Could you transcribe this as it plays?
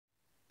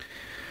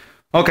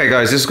Okay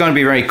guys, this is going to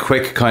be a very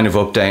quick kind of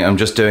update. I'm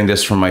just doing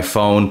this from my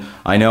phone.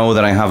 I know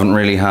that I haven't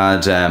really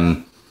had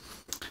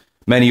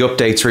many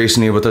updates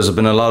recently, but there's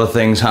been a lot of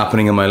things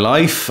happening in my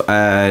life.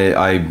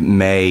 I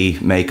may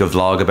make a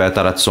vlog about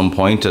that at some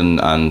point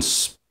and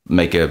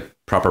make a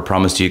proper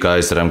promise to you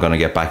guys that I'm going to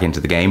get back into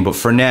the game. But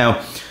for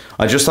now,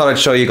 I just thought I'd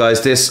show you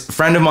guys this. A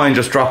friend of mine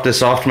just dropped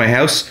this off to my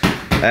house.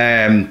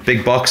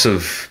 Big box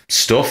of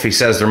stuff. He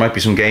says there might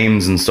be some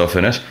games and stuff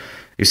in it.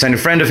 He was saying a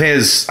friend of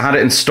his had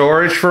it in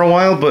storage for a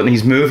while, but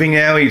he's moving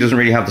now. He doesn't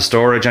really have the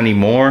storage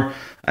anymore.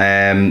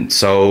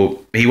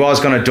 So he was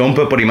going to dump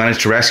it, but he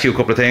managed to rescue a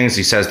couple of things.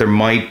 He says there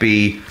might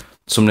be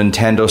some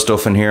Nintendo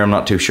stuff in here. I'm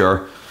not too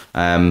sure.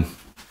 But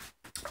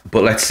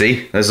let's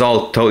see. This is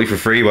all totally for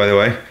free, by the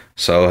way.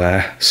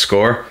 So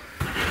score.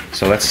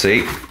 So let's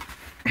see.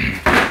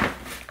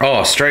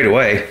 Oh, straight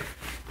away.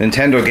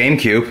 Nintendo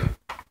GameCube.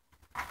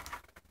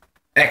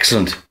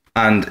 Excellent.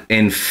 And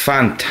in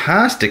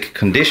fantastic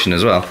condition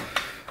as well.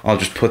 I'll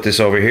just put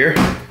this over here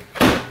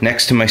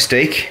next to my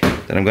steak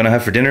that I'm going to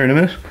have for dinner in a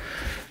minute.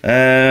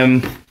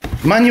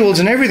 Manuals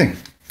and everything.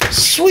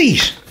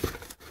 Sweet.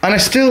 And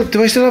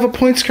do I still have a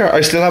points card?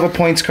 I still have a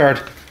points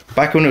card.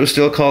 Back when it was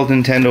still called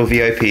Nintendo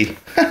VIP.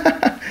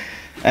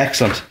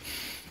 Excellent.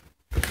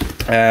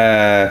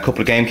 A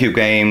couple of GameCube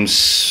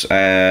games.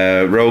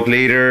 Rogue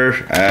Leader.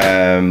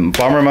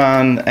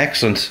 Bomberman.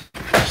 Excellent.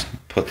 Just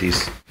put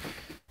this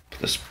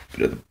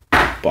bit of the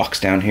box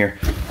down here.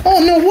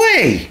 Oh, no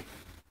way!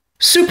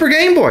 Super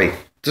Game Boy.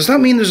 Does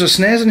that mean there's a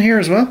SNES in here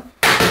as well?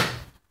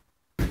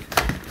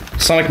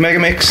 Sonic Mega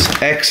Mix.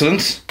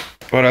 Excellent.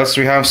 What else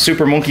do we have?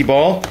 Super Monkey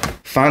Ball.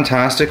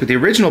 Fantastic. With the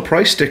original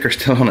price sticker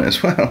still on it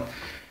as well.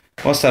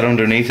 What's that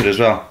underneath it as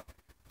well?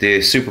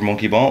 The Super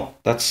Monkey Ball.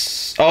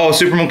 That's... Oh,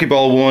 Super Monkey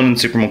Ball 1 and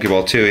Super Monkey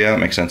Ball 2. Yeah, that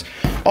makes sense.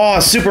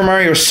 Oh, Super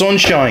Mario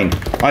Sunshine.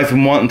 I've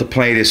been wanting to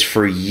play this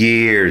for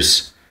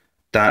years.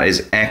 That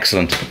is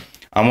excellent.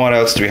 And what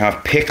else do we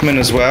have? Pikmin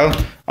as well.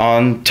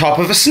 On top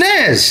of a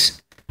SNES.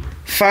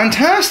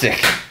 Fantastic.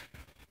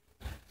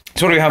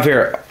 So what do we have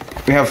here?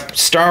 We have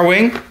Star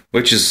Wing,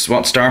 which is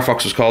what Star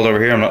Fox was called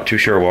over here. I'm not too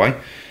sure why.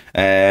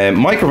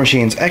 Micro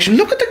Machines. Actually,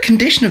 look at the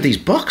condition of these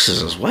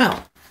boxes as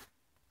well.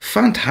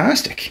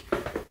 Fantastic.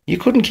 You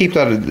couldn't keep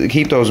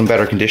those in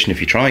better condition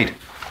if you tried.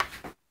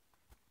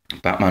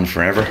 Batman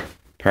Forever.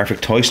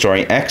 Perfect. Toy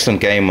Story.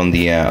 Excellent game on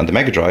the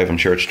Mega Drive. I'm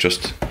sure it's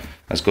just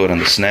as good on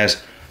the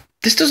SNES.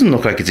 This doesn't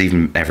look like it's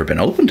even ever been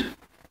opened.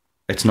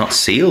 It's not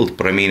sealed,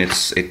 but I mean,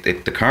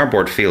 the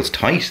cardboard feels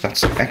tight.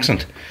 That's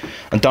excellent.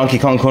 And Donkey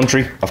Kong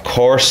Country, of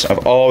course.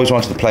 I've always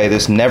wanted to play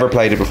this. Never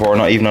played it before,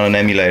 not even on an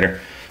emulator.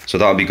 So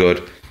that'll be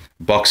good.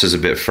 Box is a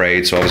bit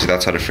frayed, so obviously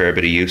that's had a fair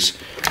bit of use.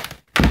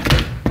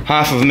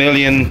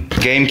 500,000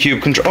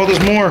 GameCube control. Oh,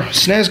 there's more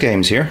SNES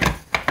games here.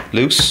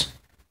 Loose.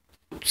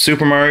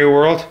 Super Mario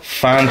World.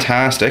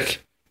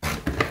 Fantastic.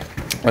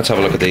 Let's have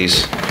a look at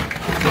these.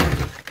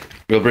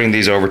 We'll bring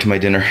these over to my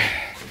dinner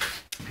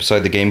beside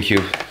the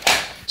GameCube.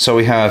 So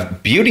we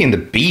have Beauty and the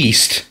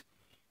Beast.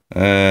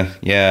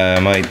 Yeah, I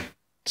might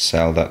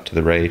sell that to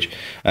the rage.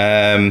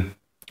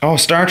 Oh,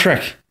 Star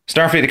Trek.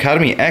 Starfleet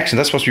Academy. Excellent.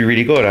 That's supposed to be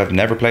really good. I've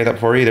never played that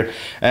before either.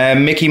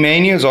 Mickey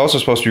Mania is also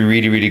supposed to be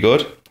really, really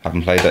good.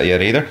 Haven't played that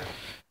yet either.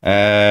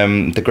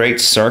 The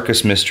Great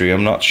Circus Mystery.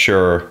 I'm not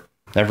sure.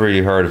 Never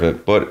really heard of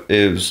it. But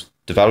it was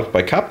developed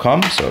by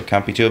Capcom, so it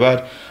can't be too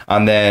bad.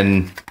 And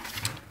then...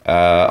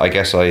 I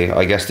guess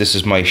this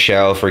is my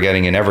shell for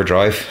getting an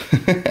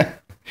EverDrive.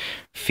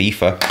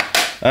 FIFA.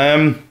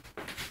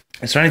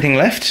 Is there anything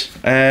left?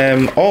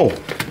 Oh,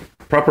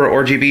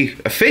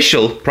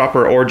 official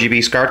proper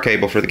RGB SCART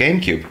cable for the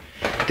GameCube.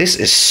 This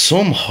is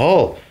some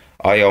haul.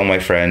 I owe my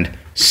friend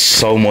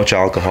so much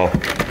alcohol.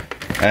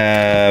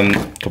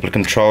 Couple of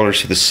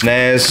controllers for the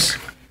SNES.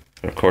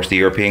 Of course, the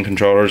European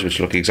controllers, which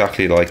look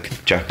exactly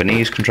like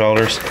Japanese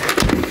controllers.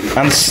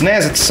 And the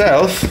SNES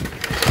itself.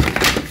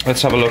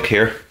 Let's have a look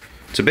here.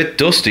 It's a bit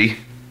dusty,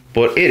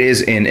 but it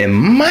is in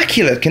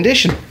immaculate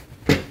condition.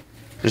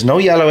 There's no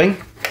yellowing.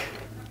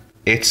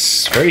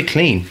 It's very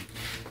clean.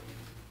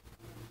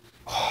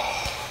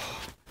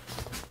 Oh,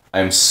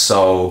 I'm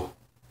so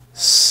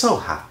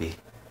happy.